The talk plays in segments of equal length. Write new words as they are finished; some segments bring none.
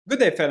Good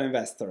day, fellow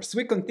investors.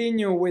 We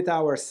continue with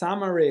our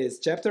summaries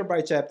chapter by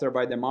chapter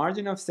by the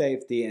margin of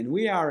safety, and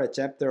we are at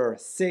chapter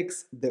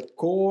 6, the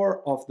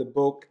core of the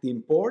book, the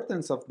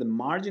importance of the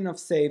margin of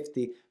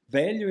safety,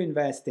 value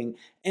investing.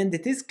 And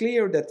it is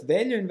clear that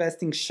value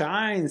investing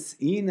shines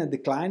in a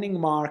declining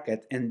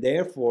market, and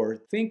therefore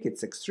think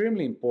it's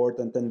extremely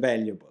important and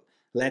valuable.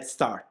 Let's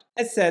start.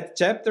 As said,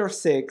 chapter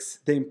 6,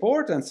 the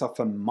importance of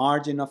a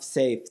margin of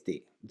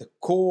safety, the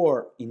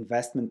core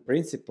investment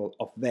principle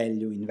of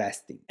value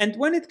investing. And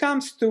when it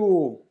comes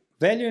to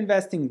value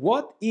investing,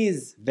 what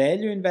is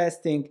value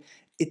investing?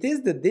 It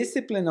is the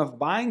discipline of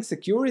buying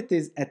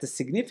securities at a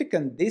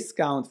significant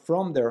discount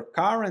from their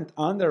current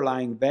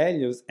underlying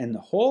values and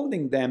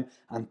holding them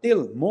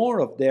until more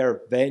of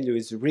their value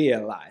is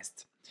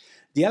realized.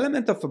 The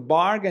element of a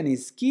bargain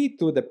is key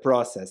to the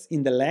process.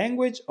 In the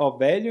language of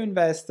value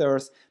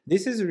investors,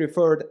 this is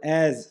referred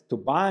as to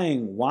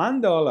buying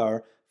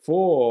 $1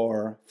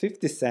 for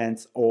 50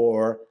 cents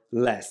or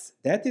less.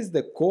 That is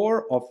the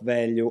core of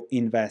value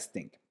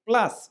investing.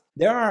 Plus,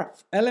 there are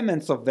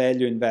elements of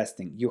value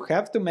investing. You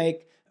have to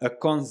make a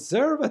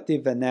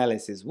conservative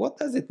analysis. What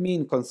does it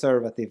mean,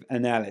 conservative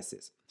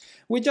analysis?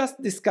 We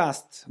just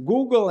discussed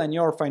Google and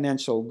your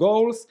financial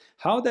goals,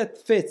 how that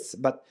fits,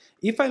 but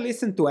if I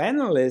listen to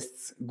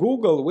analysts,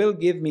 Google will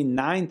give me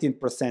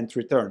 19%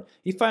 return.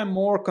 If I'm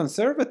more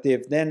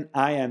conservative, then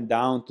I am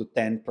down to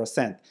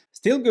 10%.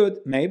 Still good,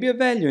 maybe a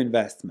value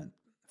investment.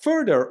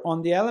 Further,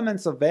 on the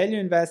elements of value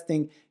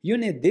investing, you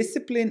need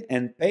discipline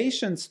and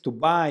patience to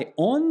buy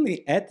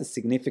only at a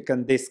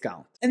significant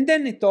discount. And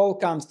then it all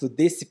comes to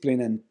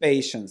discipline and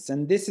patience,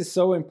 and this is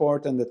so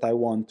important that I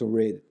want to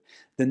read it.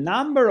 The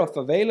number of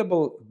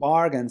available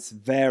bargains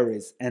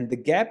varies, and the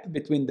gap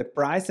between the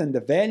price and the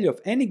value of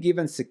any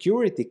given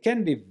security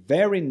can be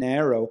very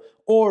narrow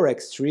or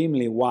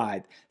extremely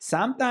wide.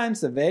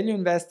 Sometimes a value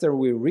investor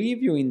will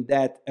review in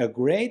depth a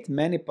great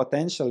many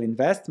potential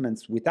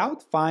investments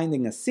without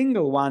finding a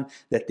single one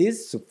that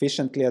is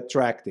sufficiently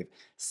attractive.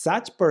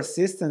 Such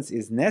persistence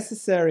is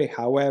necessary,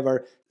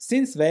 however,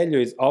 since value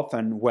is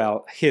often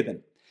well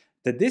hidden.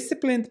 The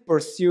disciplined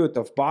pursuit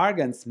of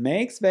bargains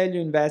makes value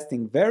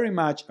investing very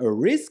much a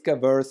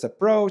risk-averse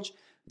approach.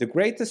 The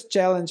greatest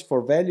challenge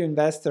for value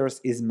investors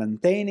is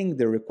maintaining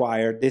the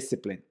required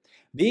discipline.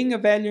 Being a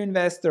value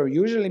investor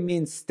usually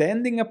means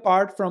standing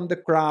apart from the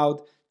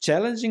crowd,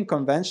 challenging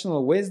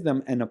conventional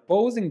wisdom, and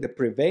opposing the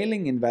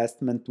prevailing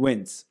investment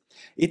winds.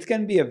 It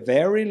can be a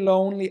very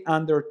lonely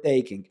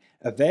undertaking.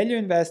 A value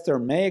investor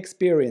may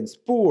experience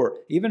poor,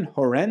 even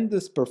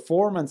horrendous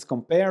performance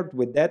compared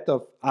with that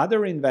of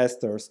other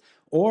investors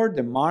or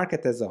the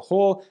market as a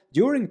whole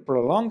during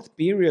prolonged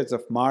periods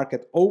of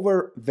market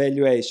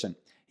overvaluation.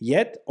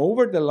 Yet,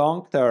 over the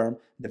long term,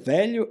 the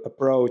value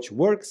approach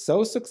works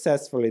so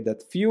successfully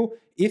that few,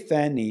 if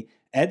any,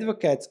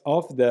 advocates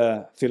of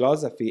the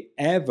philosophy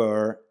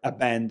ever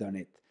abandon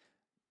it.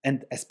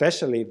 And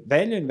especially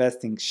value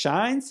investing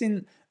shines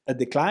in a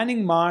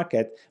declining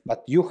market,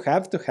 but you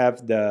have to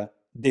have the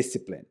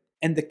discipline.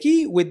 And the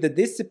key with the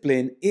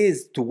discipline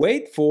is to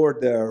wait for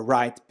the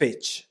right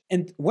pitch.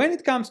 And when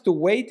it comes to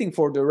waiting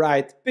for the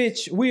right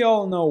pitch, we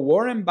all know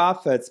Warren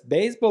Buffett's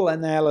baseball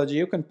analogy.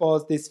 You can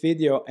pause this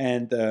video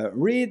and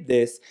read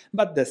this,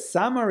 but the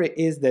summary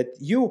is that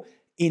you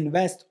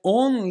invest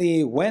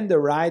only when the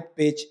right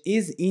pitch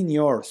is in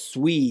your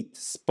sweet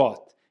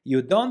spot.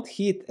 You don't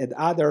hit at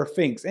other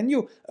things, and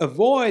you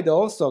avoid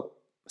also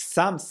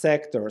some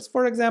sectors.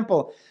 For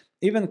example,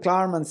 even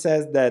Klarman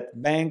says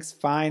that banks,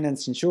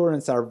 finance,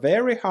 insurance are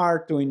very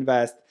hard to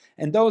invest,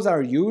 and those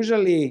are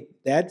usually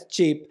that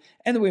cheap.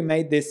 And we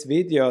made this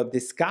video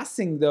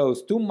discussing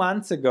those 2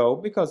 months ago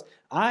because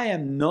I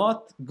am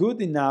not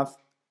good enough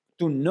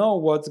to know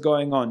what's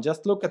going on.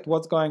 Just look at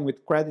what's going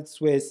with Credit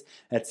Suisse,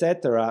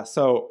 etc.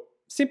 So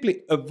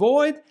simply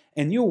avoid,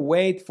 and you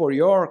wait for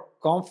your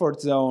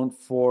comfort zone,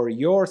 for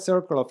your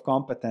circle of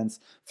competence,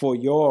 for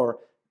your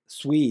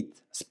sweet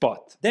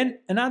spot. Then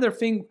another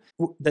thing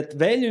that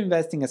value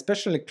investing,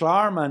 especially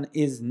Klarman,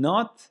 is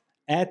not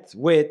at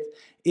with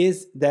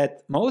is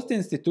that most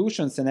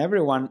institutions and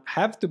everyone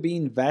have to be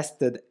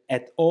invested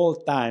at all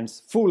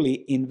times,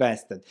 fully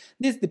invested.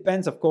 This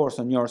depends, of course,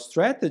 on your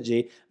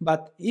strategy,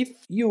 but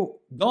if you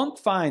don't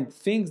find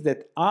things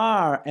that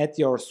are at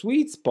your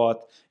sweet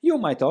spot, you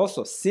might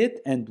also sit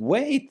and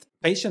wait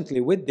patiently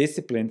with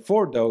discipline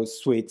for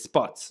those sweet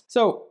spots.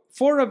 So,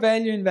 for a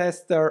value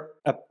investor,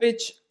 a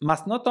pitch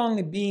must not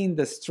only be in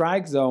the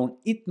strike zone,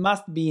 it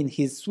must be in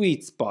his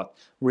sweet spot.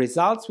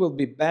 Results will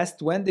be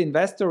best when the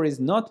investor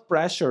is not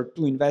pressured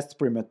to invest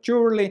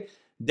prematurely.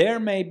 There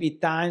may be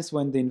times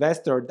when the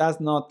investor does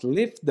not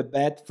lift the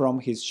bet from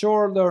his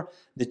shoulder.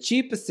 The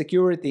cheapest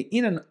security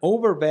in an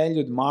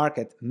overvalued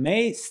market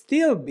may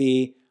still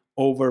be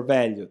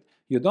overvalued.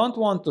 You don't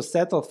want to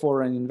settle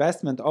for an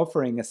investment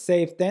offering a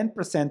safe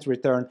 10%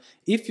 return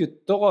if you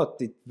thought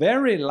it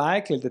very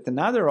likely that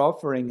another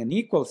offering an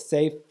equal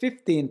safe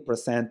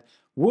 15%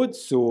 would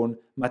soon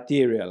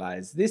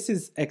materialize. This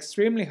is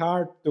extremely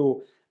hard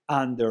to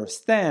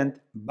understand,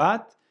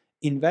 but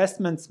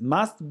investments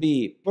must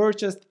be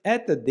purchased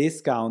at a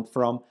discount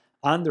from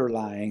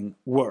underlying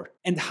worth.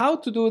 And how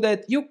to do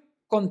that? You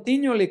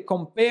continually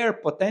compare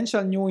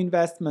potential new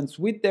investments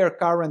with their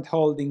current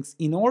holdings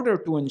in order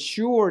to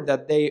ensure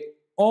that they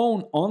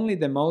own only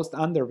the most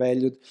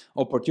undervalued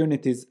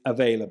opportunities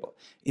available.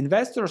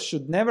 Investors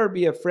should never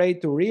be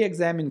afraid to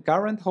re-examine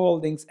current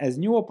holdings as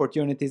new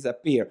opportunities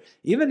appear,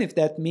 even if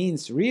that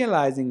means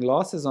realizing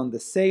losses on the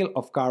sale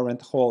of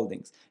current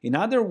holdings. In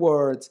other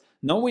words,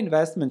 no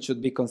investment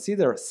should be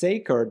considered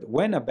sacred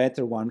when a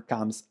better one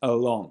comes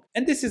along.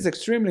 And this is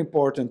extremely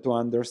important to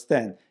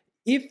understand.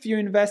 If you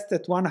invest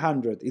at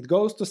 100, it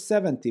goes to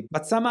 70,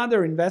 but some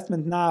other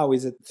investment now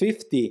is at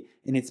 50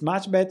 and it's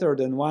much better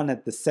than one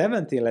at the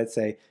 70, let's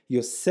say,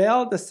 you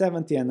sell the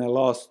 70 and a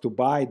loss to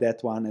buy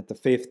that one at the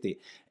 50.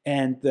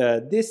 And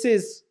this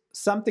is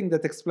something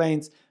that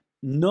explains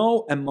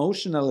no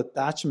emotional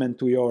attachment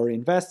to your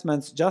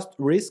investments, just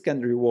risk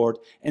and reward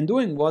and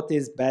doing what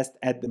is best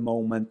at the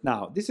moment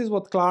now. This is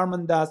what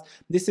Klarman does.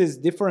 This is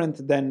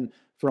different than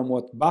from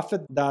what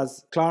Buffett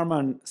does.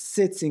 Klarman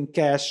sits in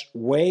cash,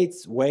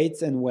 waits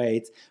and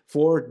waits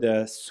for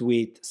the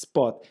sweet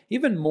spot,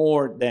 even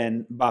more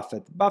than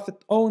Buffett.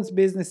 Buffett owns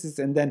businesses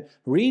and then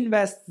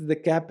reinvests the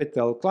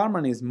capital.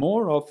 Klarman is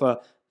more of a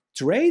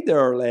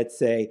trader, let's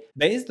say,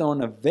 based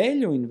on a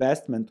value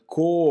investment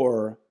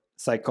core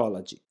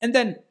psychology. And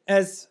then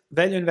as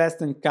value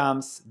investing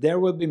comes, there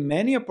will be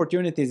many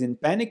opportunities in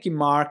panicky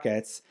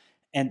markets,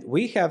 and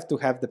we have to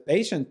have the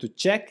patience to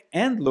check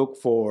and look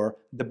for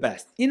the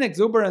best. In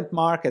exuberant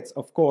markets,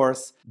 of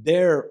course,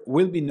 there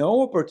will be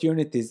no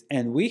opportunities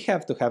and we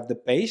have to have the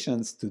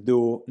patience to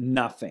do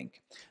nothing.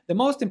 The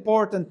most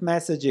important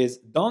message is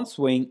don't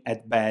swing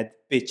at bad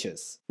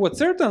pitches. What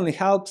certainly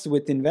helps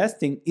with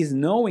investing is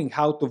knowing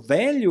how to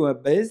value a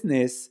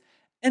business,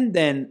 and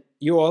then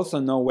you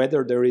also know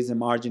whether there is a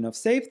margin of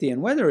safety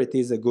and whether it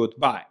is a good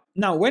buy.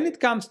 Now, when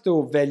it comes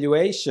to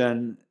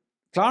valuation,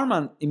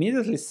 Klarman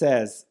immediately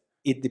says,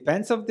 it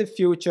depends on the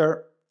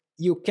future.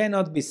 You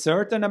cannot be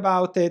certain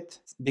about it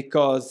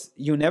because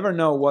you never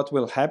know what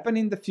will happen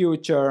in the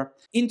future.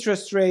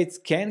 Interest rates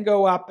can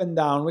go up and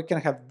down. We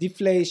can have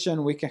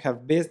deflation. We can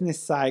have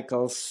business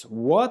cycles,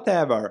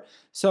 whatever.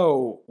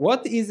 So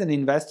what is an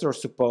investor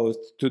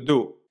supposed to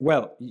do?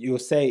 Well, you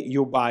say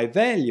you buy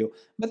value,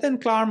 but then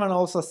Klarman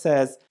also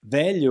says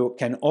value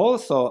can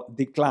also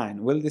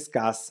decline. We'll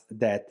discuss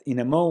that in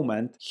a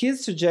moment.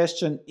 His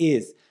suggestion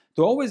is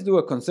to always do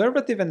a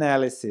conservative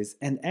analysis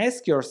and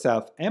ask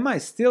yourself, am I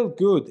still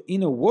good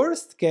in a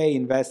worst case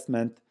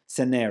investment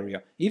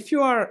scenario? If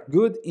you are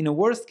good in a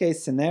worst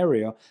case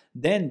scenario,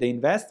 then the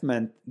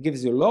investment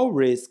gives you low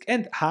risk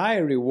and high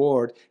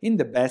reward in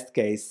the best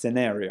case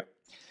scenario.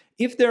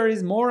 If there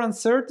is more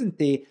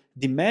uncertainty,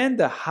 demand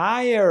a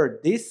higher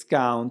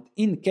discount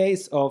in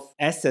case of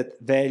asset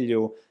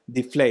value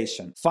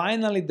deflation.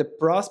 Finally, the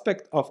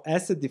prospect of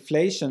asset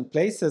deflation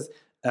places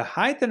a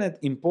heightened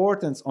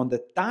importance on the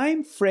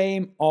time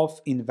frame of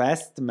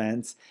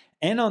investments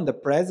and on the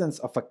presence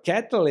of a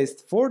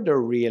catalyst for the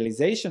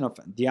realization of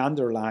the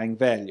underlying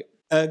value.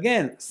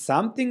 Again,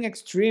 something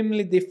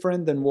extremely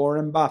different than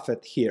Warren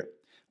Buffett here.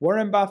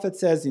 Warren Buffett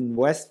says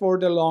invest for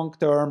the long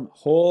term,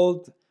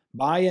 hold,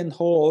 buy and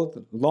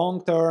hold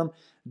long term.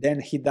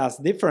 Then he does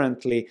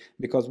differently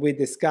because we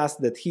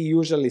discussed that he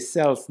usually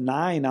sells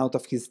 9 out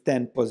of his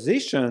 10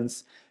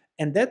 positions,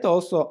 and that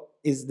also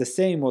is the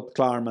same what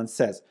Klarman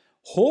says.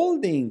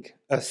 Holding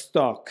a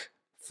stock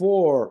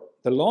for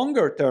the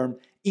longer term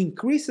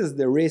increases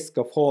the risk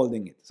of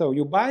holding it. So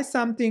you buy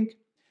something,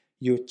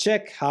 you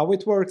check how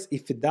it works.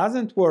 If it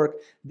doesn't work,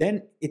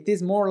 then it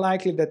is more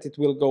likely that it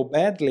will go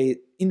badly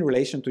in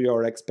relation to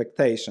your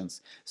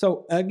expectations.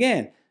 So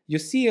again, you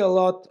see a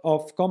lot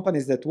of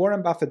companies that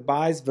Warren Buffett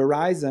buys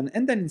Verizon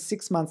and then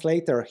 6 months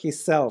later he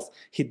sells,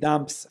 he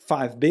dumps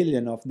 5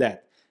 billion of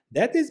that.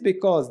 That is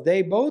because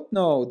they both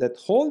know that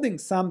holding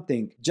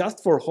something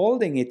just for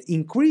holding it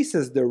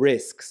increases the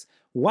risks.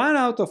 1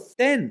 out of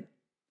 10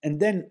 and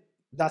then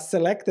the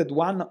selected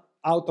 1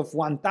 out of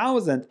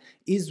 1,000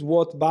 is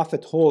what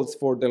Buffett holds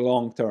for the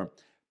long term.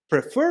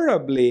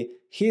 Preferably,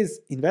 his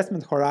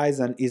investment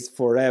horizon is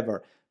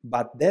forever,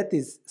 but that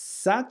is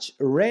such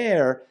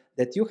rare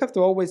that you have to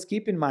always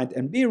keep in mind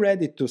and be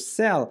ready to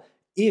sell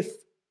if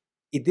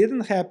it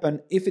didn't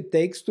happen, if it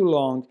takes too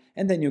long,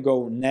 and then you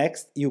go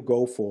next, you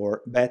go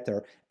for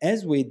better,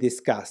 as we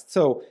discussed.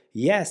 So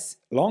yes,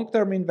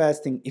 long-term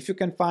investing, if you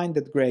can find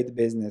that great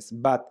business,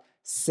 but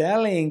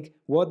selling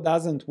what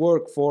doesn't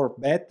work for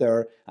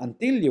better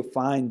until you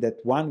find that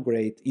one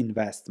great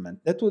investment.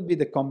 That would be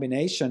the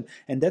combination,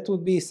 and that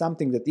would be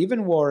something that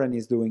even Warren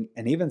is doing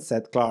and even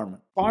Seth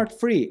Klarman. Part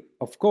 3,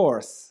 of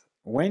course.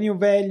 When you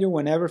value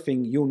and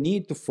everything, you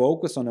need to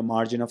focus on a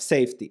margin of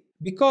safety.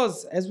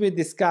 Because, as we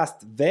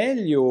discussed,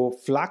 value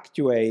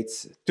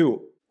fluctuates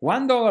too.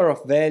 $1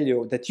 of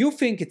value that you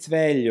think it's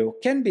value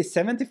can be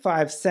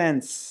 75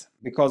 cents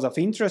because of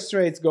interest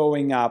rates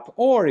going up,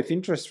 or if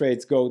interest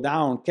rates go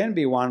down, can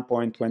be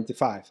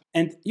 1.25.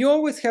 And you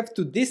always have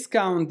to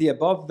discount the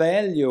above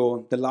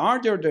value. The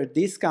larger the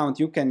discount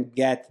you can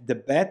get, the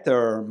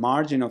better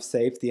margin of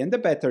safety and the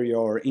better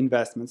your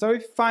investment. So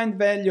if you find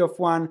value of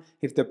one,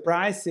 if the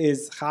price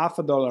is half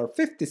a dollar,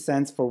 50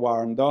 cents for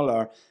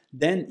 $1,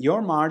 then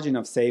your margin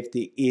of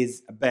safety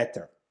is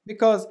better.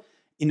 Because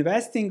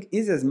investing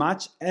is as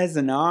much as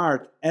an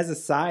art as a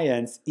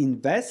science.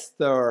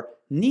 Investor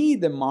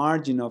need a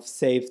margin of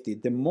safety.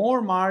 The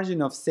more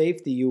margin of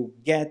safety you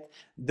get,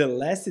 the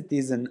less it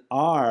is an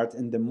art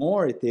and the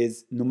more it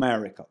is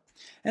numerical.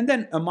 And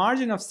then a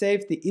margin of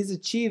safety is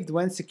achieved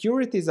when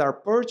securities are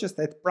purchased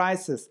at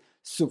prices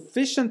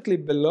sufficiently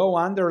below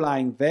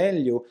underlying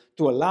value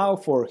to allow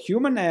for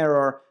human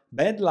error,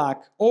 bad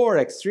luck, or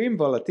extreme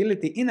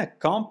volatility in a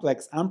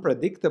complex,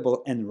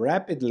 unpredictable, and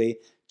rapidly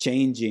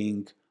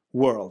changing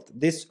world.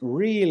 This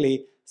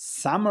really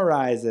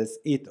summarizes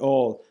it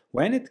all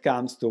when it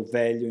comes to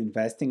value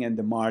investing and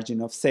the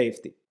margin of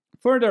safety.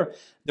 Further,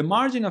 the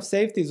margin of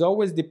safety is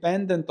always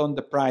dependent on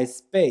the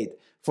price paid.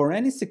 For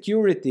any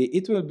security,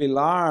 it will be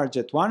large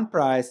at one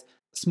price,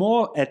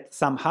 small at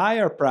some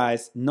higher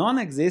price,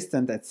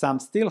 non-existent at some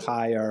still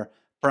higher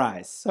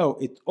price. So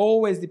it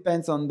always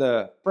depends on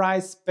the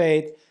price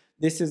paid.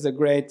 This is a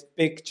great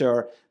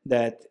picture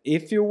that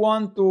if you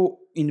want to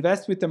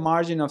invest with a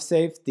margin of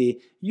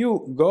safety,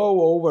 you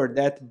go over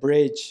that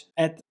bridge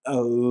at a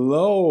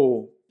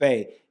low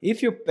pay.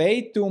 If you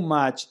pay too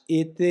much,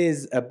 it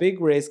is a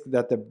big risk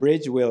that the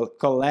bridge will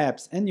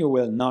collapse and you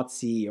will not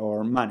see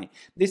your money.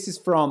 This is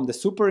from the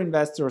Super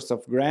Investors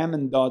of Graham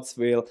and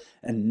Doddsville,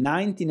 a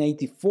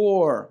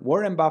 1984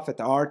 Warren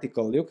Buffett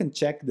article. You can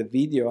check the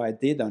video I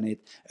did on it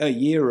a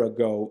year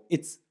ago.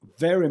 It's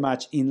very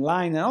much in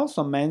line and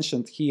also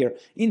mentioned here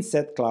in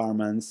Seth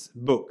Klarman's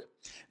book.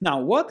 Now,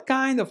 what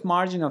kind of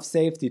margin of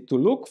safety to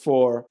look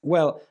for?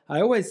 Well,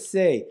 I always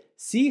say,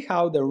 see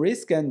how the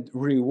risk and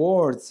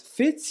rewards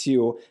fits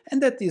you,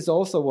 and that is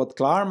also what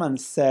Klarman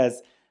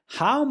says.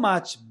 How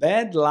much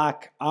bad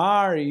luck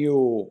are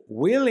you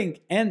willing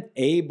and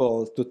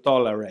able to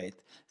tolerate?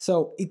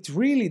 So it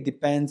really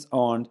depends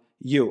on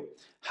you.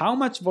 How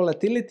much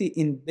volatility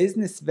in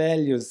business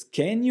values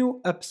can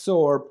you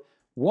absorb?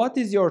 What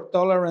is your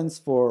tolerance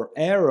for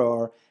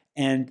error?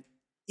 And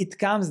it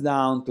comes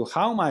down to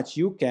how much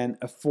you can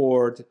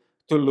afford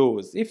to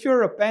lose. If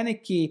you're a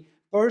panicky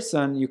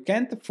person you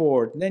can't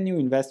afford, then you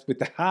invest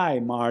with a high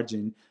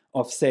margin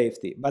of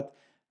safety. But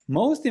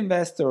most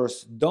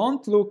investors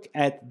don't look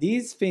at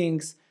these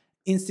things.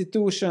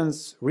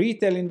 Institutions,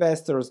 retail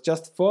investors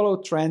just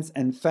follow trends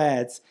and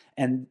fads,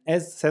 and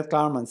as Seth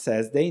Klarman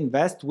says, they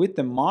invest with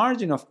the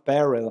margin of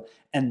peril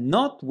and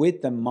not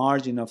with the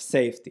margin of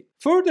safety.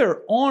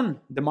 Further on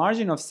the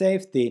margin of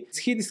safety,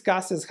 he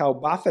discusses how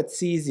Buffett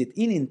sees it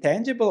in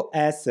intangible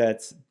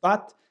assets,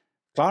 but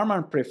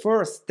Klarman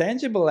prefers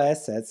tangible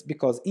assets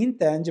because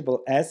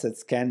intangible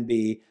assets can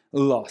be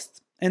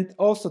lost. And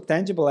also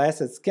tangible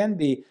assets can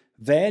be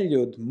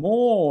valued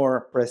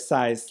more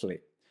precisely.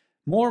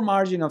 More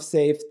margin of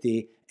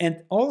safety,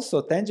 and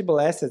also tangible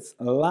assets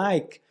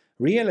like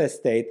real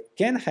estate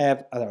can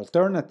have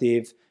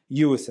alternative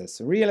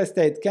uses. Real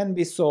estate can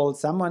be sold,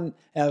 someone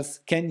else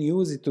can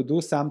use it to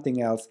do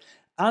something else,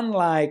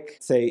 unlike,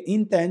 say,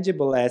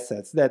 intangible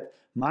assets that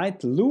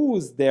might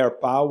lose their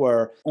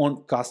power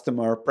on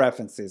customer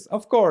preferences.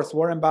 Of course,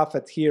 Warren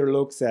Buffett here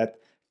looks at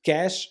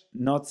cash,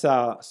 not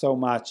so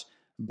much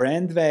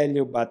brand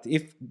value, but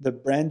if the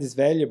brand is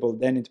valuable,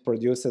 then it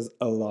produces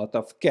a lot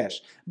of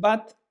cash.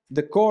 But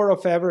the core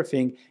of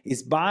everything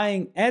is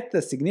buying at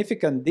a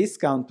significant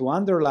discount to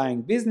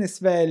underlying business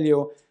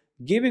value,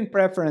 giving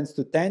preference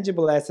to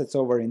tangible assets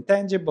over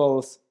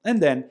intangibles,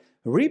 and then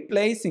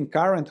replacing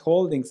current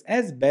holdings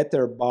as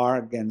better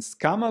bargains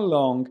come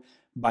along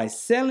by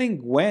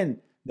selling when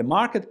the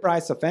market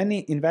price of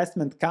any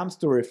investment comes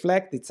to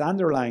reflect its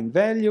underlying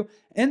value,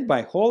 and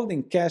by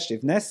holding cash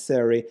if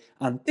necessary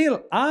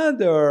until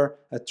other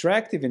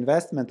attractive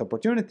investment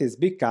opportunities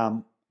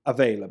become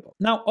available.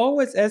 Now,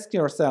 always ask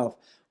yourself,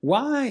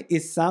 why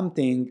is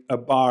something a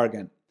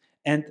bargain?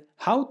 And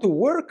how to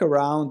work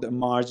around a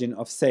margin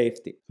of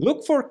safety.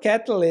 Look for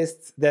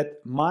catalysts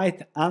that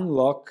might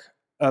unlock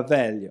a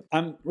value.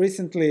 I'm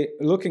recently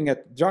looking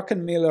at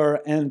Druckenmiller,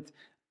 and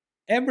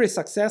every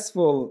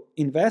successful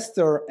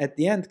investor at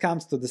the end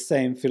comes to the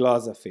same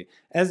philosophy.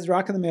 As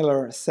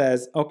Druckenmiller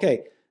says,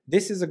 okay,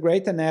 this is a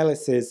great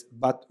analysis,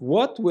 but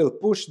what will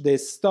push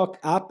this stock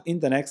up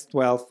in the next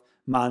 12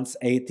 months,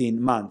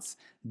 18 months?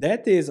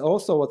 That is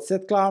also what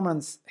Seth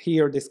Klarman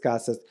here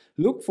discusses.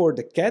 Look for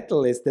the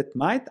catalyst that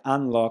might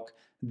unlock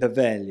the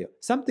value.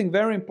 Something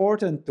very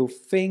important to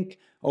think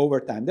over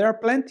time. There are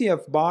plenty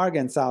of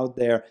bargains out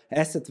there,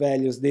 asset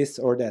values, this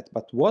or that,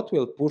 but what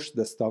will push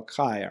the stock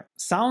higher?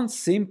 Sounds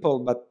simple,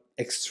 but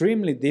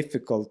extremely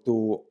difficult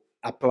to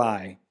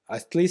apply,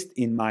 at least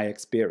in my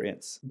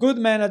experience. Good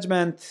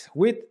management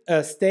with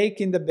a stake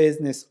in the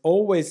business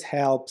always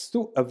helps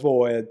to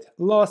avoid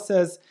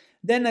losses.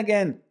 Then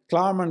again,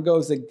 Klarman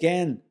goes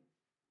again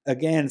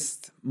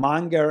against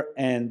Munger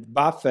and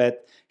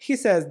Buffett, he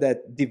says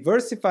that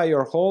diversify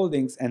your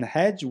holdings and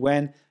hedge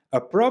when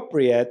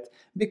appropriate,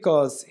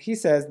 because he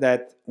says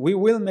that we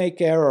will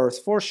make errors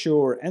for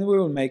sure and we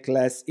will make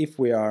less if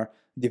we are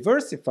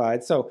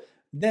diversified. So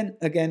then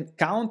again,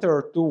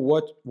 counter to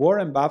what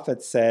Warren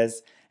Buffett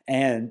says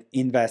and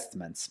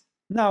investments.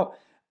 Now,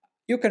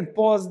 you can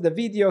pause the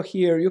video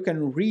here, you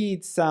can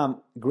read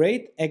some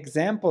great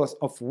examples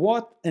of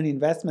what an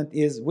investment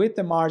is with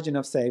a margin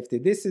of safety.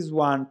 This is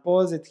one,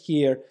 pause it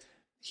here.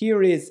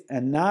 Here is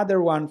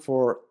another one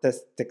for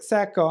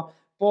Texaco,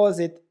 pause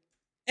it,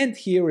 and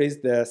here is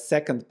the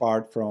second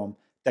part from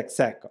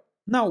Texaco.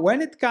 Now,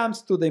 when it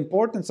comes to the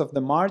importance of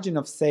the margin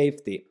of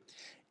safety,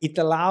 it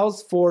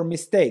allows for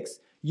mistakes.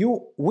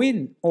 You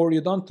win or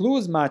you don't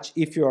lose much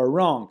if you are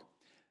wrong.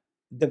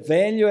 The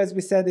value, as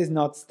we said, is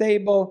not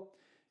stable.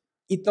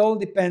 It all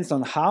depends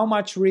on how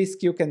much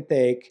risk you can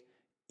take.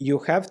 You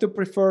have to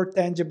prefer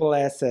tangible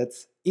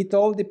assets. It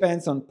all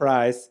depends on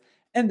price.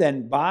 And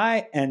then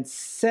buy and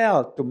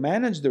sell to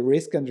manage the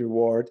risk and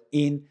reward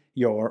in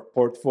your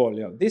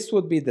portfolio. This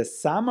would be the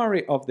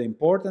summary of the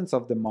importance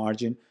of the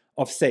margin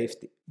of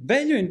safety.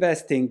 Value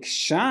investing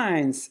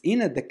shines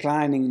in a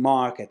declining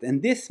market,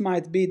 and this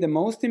might be the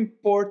most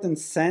important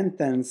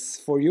sentence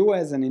for you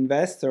as an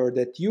investor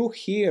that you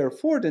hear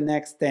for the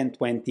next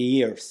 10-20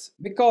 years.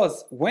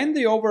 Because when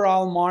the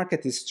overall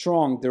market is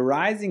strong, the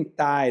rising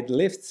tide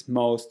lifts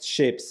most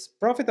ships.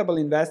 Profitable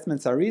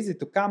investments are easy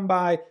to come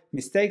by,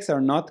 mistakes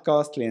are not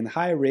costly, and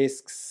high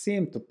risks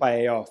seem to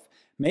pay off,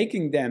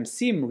 making them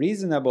seem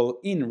reasonable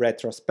in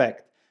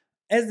retrospect.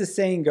 As the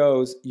saying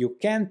goes, you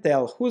can't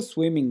tell who's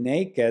swimming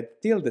naked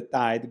till the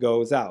tide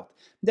goes out.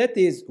 That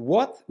is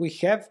what we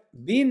have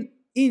been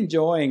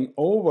enjoying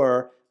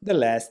over the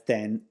last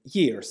 10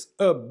 years.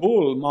 A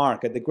bull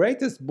market, the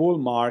greatest bull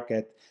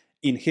market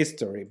in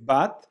history.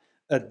 But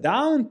a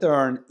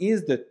downturn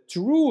is the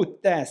true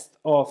test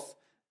of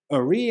a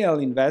real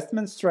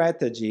investment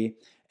strategy,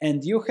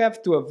 and you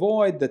have to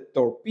avoid the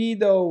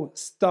torpedo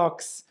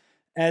stocks,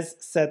 as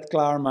Seth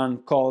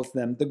Klarman calls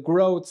them, the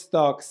growth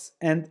stocks,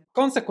 and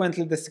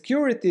consequently the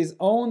securities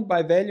owned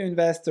by value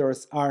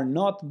investors are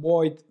not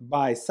buoyed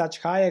by such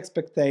high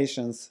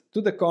expectations.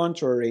 To the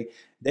contrary,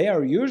 they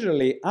are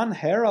usually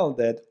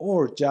unheralded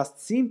or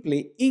just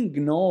simply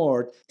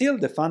ignored till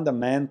the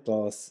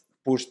fundamentals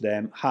push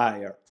them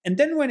higher. And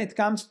then when it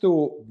comes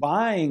to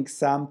buying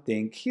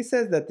something, he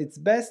says that it's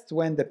best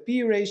when the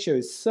P ratio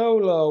is so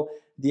low,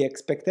 the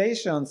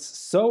expectations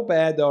so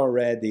bad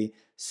already,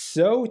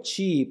 so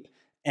cheap,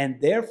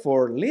 and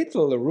therefore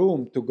little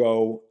room to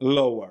go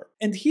lower.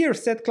 And here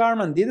Seth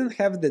Klarman didn't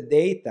have the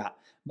data,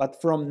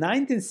 but from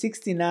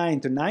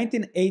 1969 to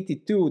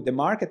 1982 the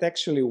market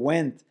actually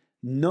went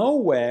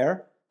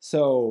nowhere.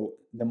 So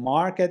the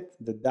market,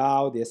 the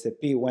Dow, the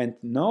S&P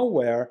went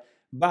nowhere,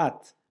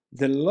 but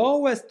the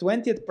lowest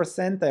 20th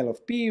percentile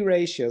of PE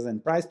ratios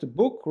and price to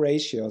book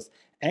ratios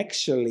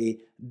actually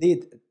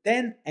did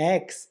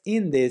 10x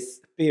in this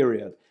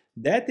period.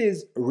 That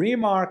is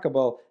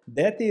remarkable.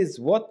 That is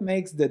what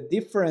makes the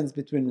difference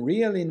between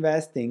real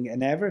investing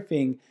and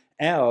everything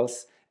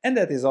else. And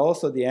that is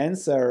also the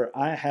answer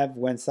I have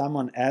when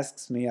someone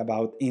asks me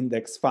about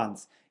index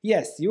funds.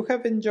 Yes, you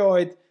have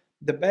enjoyed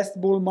the best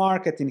bull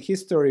market in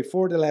history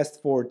for the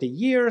last 40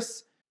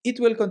 years. It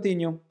will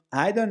continue.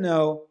 I don't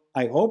know.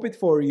 I hope it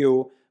for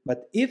you.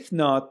 But if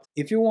not,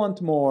 if you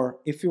want more,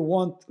 if you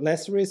want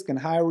less risk and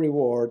higher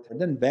reward,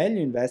 then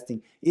value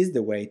investing is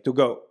the way to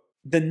go.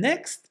 The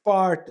next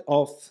part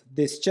of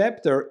this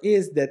chapter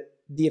is that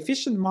the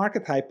efficient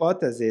market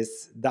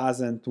hypothesis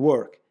doesn't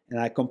work. And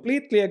I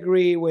completely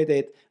agree with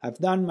it. I've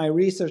done my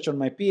research on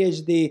my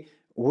PhD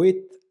with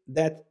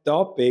that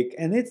topic,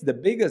 and it's the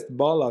biggest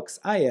bollocks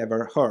I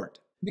ever heard.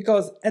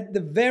 Because at the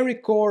very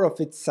core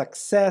of its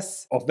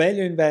success of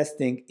value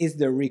investing is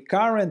the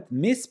recurrent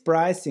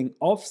mispricing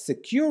of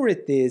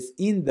securities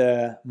in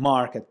the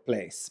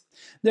marketplace.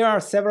 There are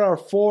several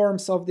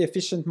forms of the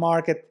efficient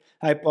market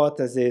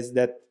hypothesis: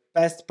 that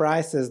past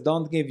prices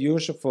don't give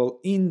useful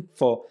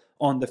info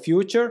on the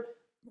future.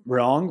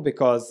 Wrong,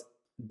 because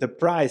the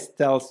price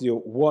tells you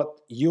what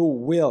you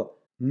will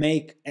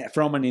make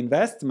from an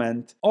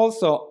investment.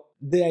 Also,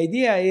 the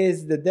idea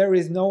is that there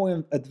is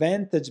no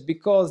advantage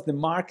because the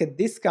market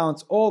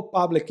discounts all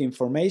public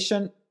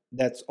information.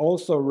 That's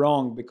also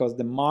wrong, because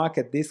the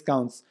market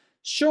discounts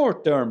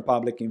short-term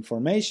public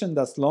information,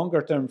 thus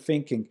longer-term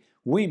thinking.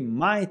 We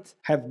might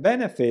have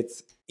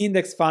benefits.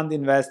 Index fund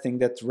investing,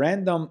 that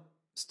random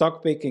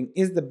stock picking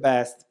is the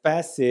best.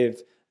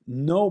 Passive,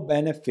 no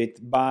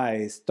benefit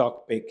by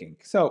stock picking.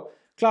 So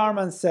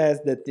Klarman says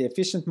that the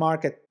efficient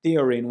market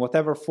theory in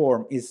whatever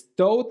form is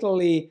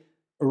totally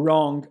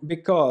wrong,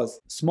 because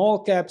small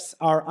caps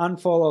are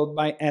unfollowed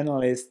by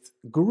analysts,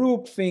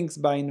 group thinks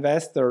by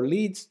investor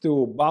leads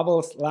to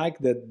bubbles like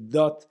the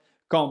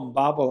dot-com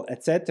bubble,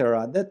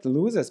 etc., that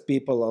loses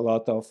people a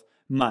lot of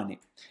money.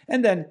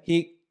 And then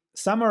he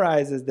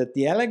summarizes that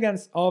the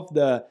elegance of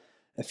the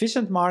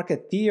Efficient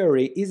market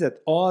theory is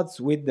at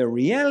odds with the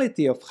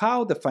reality of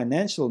how the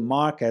financial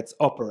markets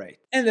operate.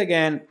 And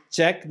again,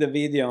 check the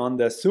video on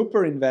the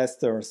super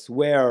investors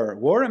where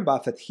Warren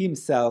Buffett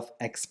himself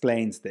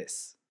explains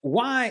this.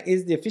 Why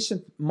is the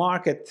efficient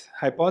market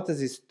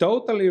hypothesis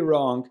totally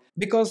wrong?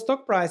 Because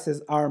stock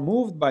prices are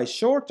moved by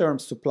short-term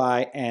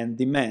supply and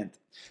demand.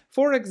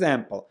 For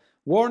example,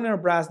 Warner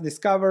Bros.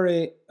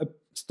 Discovery, a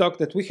stock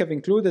that we have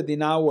included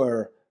in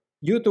our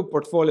YouTube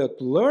portfolio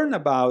to learn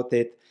about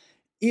it,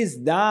 is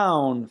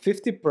down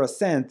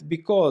 50%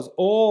 because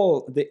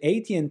all the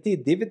AT&T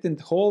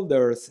dividend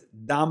holders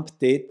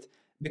dumped it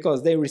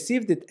because they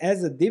received it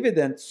as a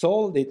dividend,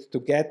 sold it to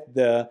get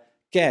the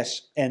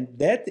cash, and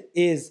that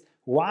is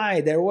why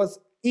there was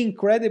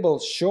incredible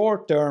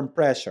short-term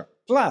pressure.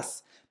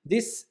 Plus,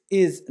 this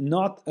is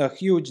not a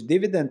huge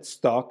dividend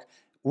stock,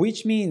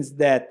 which means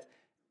that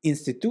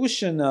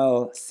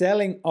institutional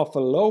selling of a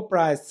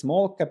low-priced,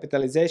 small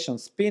capitalization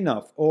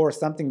spin-off or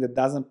something that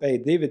doesn't pay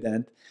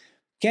dividend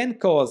can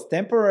cause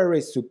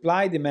temporary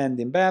supply-demand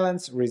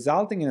imbalance,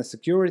 resulting in a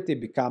security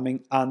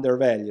becoming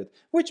undervalued,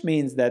 which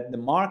means that the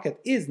market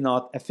is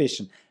not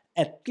efficient,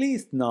 at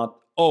least not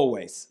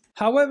always.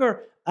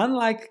 However,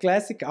 unlike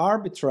classic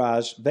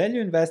arbitrage, value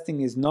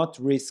investing is not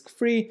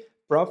risk-free.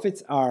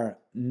 Profits are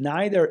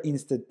neither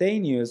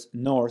instantaneous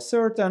nor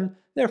certain,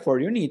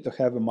 therefore you need to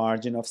have a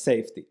margin of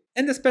safety.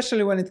 And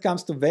especially when it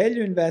comes to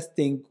value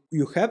investing,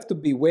 you have to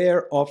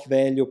beware of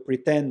value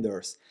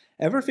pretenders.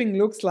 Everything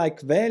looks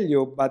like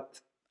value, but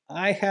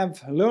I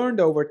have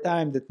learned over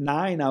time that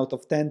 9 out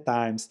of 10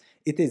 times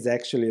it is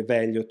actually a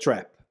value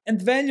trap.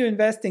 And value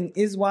investing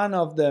is one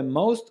of the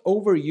most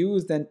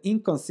overused and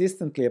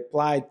inconsistently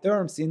applied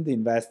terms in the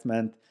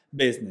investment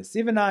business.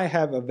 Even I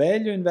have a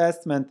value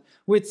investment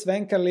with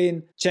Sven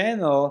Kalin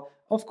channel.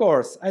 Of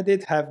course, I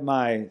did have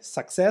my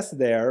success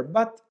there,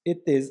 but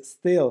it is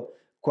still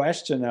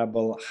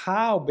questionable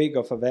how big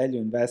of a value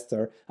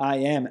investor I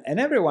am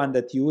and everyone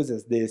that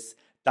uses this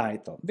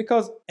title.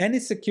 Because any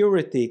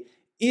security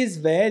is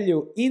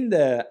value in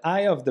the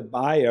eye of the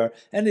buyer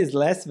and is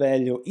less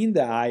value in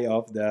the eye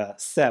of the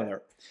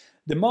seller.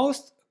 The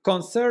most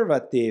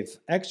conservative,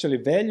 actually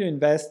value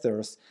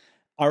investors,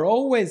 are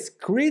always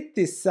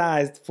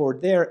criticized for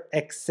their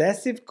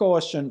excessive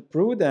caution,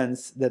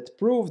 prudence that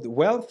proved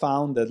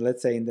well-founded,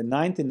 let's say in the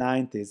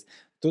 1990s,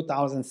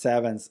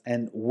 2007s,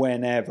 and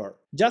whenever.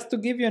 Just to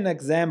give you an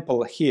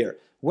example here,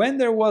 when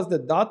there was the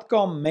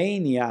dot-com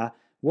mania,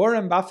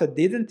 Warren Buffett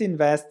didn't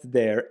invest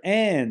there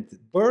and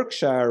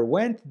Berkshire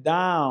went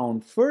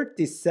down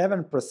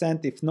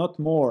 37%, if not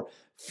more,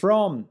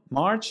 from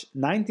March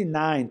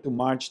 99 to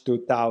March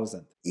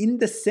 2000. In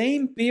the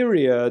same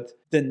period,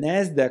 the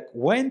Nasdaq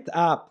went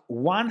up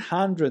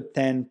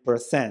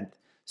 110%.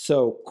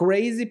 So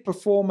crazy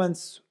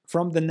performance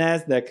from the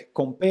Nasdaq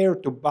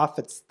compared to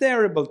Buffett's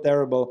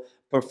terrible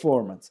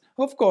performance.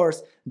 Of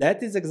course,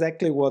 that is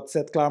exactly what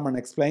Seth Klarman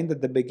explained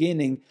at the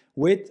beginning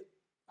with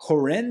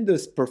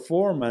horrendous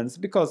performance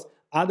because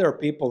other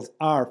people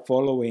are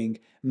following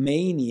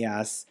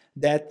manias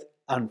that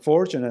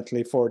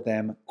unfortunately for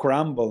them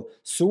crumble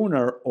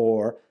sooner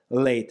or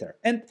later.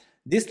 And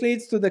this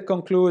leads to the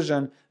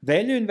conclusion: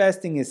 value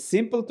investing is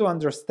simple to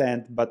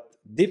understand but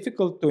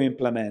difficult to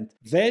implement.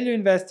 Value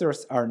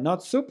investors are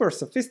not super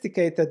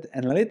sophisticated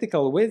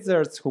analytical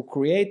wizards who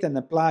create and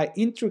apply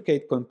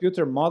intricate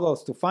computer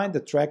models to find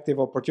attractive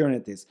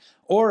opportunities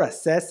or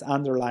assess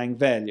underlying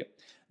value.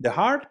 The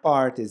hard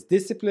part is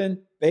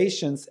discipline,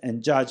 patience,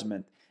 and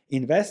judgment.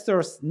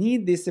 Investors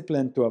need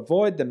discipline to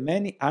avoid the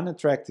many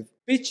unattractive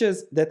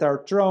pitches that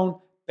are thrown,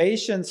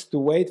 patience to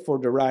wait for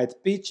the right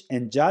pitch,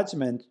 and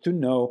judgment to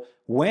know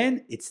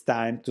when it's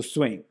time to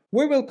swing.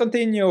 We will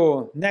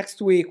continue next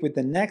week with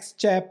the next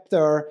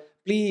chapter.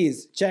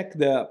 Please check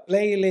the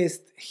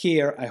playlist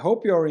here. I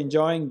hope you're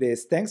enjoying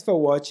this. Thanks for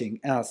watching,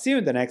 and I'll see you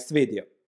in the next video.